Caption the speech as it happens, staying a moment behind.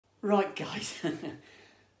Right, guys,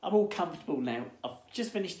 I'm all comfortable now. I've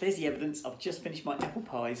just finished, there's the evidence, I've just finished my apple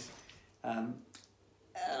pies. Um,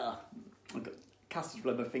 I've got custard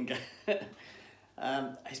all over my finger.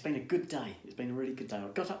 It's been a good day, it's been a really good day. I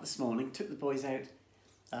got up this morning, took the boys out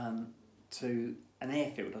to an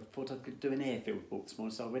airfield. I thought I could do an airfield walk this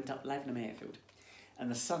morning, so I went up Lavenham Airfield.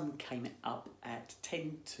 And the sun came up at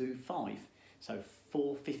 10 to 5, so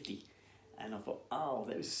 4:50. And I thought, oh,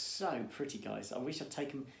 that was so pretty, guys. I wish I'd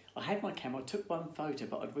taken, I had my camera, I took one photo,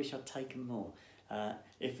 but I wish I'd taken more.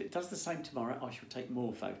 If it does the same tomorrow, I shall take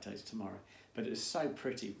more photos tomorrow. But it was so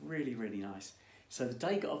pretty, really, really nice. So the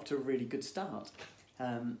day got off to a really good start.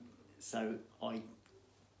 So I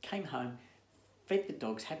came home, fed the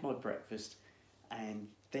dogs, had my breakfast, and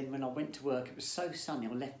then when I went to work, it was so sunny,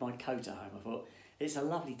 I left my coat at home. I thought, it's a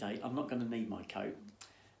lovely day, I'm not going to need my coat.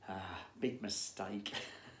 Big mistake.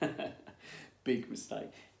 Big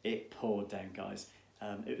mistake. It poured down, guys.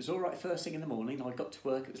 It was all right first thing in the morning. I got to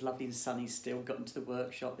work, it was lovely and sunny still. Got into the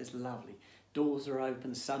workshop, it's lovely. Doors are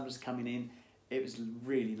open, the sun was coming in. It was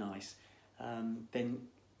really nice. Then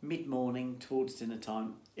mid-morning, towards dinner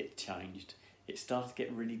time, it changed. It started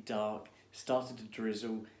getting really dark, started to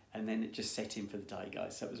drizzle, and then it just set in for the day,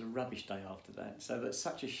 guys. So it was a rubbish day after that. So that's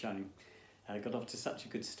such a shame. I got off to such a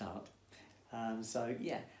good start. So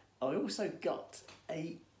yeah, I also got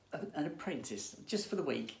an apprentice just for the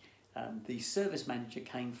week. The service manager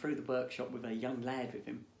came through the workshop with a young lad with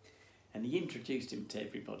him, and he introduced him to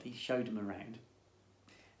everybody, showed him around,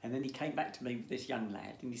 and then he came back to me with this young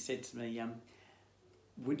lad and he said to me,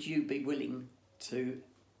 would you be willing to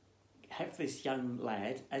have this young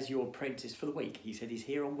lad as your apprentice for the week? He said he's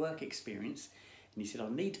here on work experience, and he said I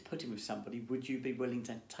need to put him with somebody, would you be willing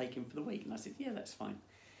to take him for the week? And I said, yeah, that's fine.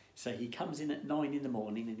 So he comes in at 9 in the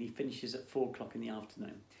morning and he finishes at 4 o'clock in the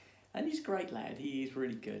afternoon. And he's a great lad, he is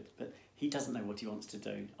really good, but he doesn't know what he wants to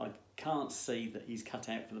do. I can't see that he's cut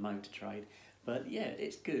out for the motor trade, but yeah,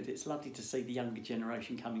 it's good. It's lovely to see the younger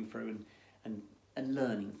generation coming through and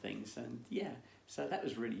learning things, and yeah, so that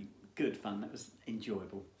was really good fun, that was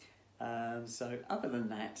enjoyable. So other than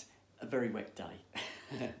that, a very wet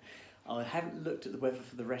day. I haven't looked at the weather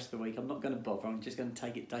for the rest of the week, I'm not going to bother, I'm just going to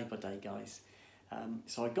take it day by day, guys.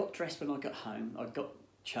 So I got dressed when I got home, I got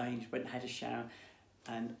changed, went and had a shower,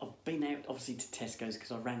 and I've been out obviously to Tesco's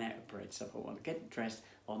because I ran out of bread, so I thought, well, I'll get dressed,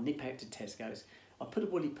 I'll nip out to Tesco's. I put a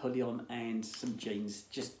woolly pulley on and some jeans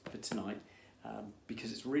just for tonight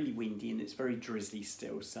because it's really windy and it's very drizzly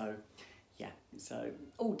still, so yeah, so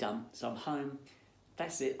all done, so I'm home,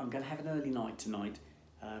 that's it. I'm going to have an early night tonight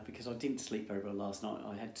because I didn't sleep very well last night,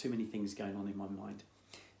 I had too many things going on in my mind.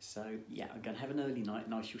 So yeah, I'm going to have an early night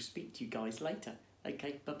and I shall speak to you guys later.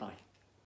 Okay, bye-bye.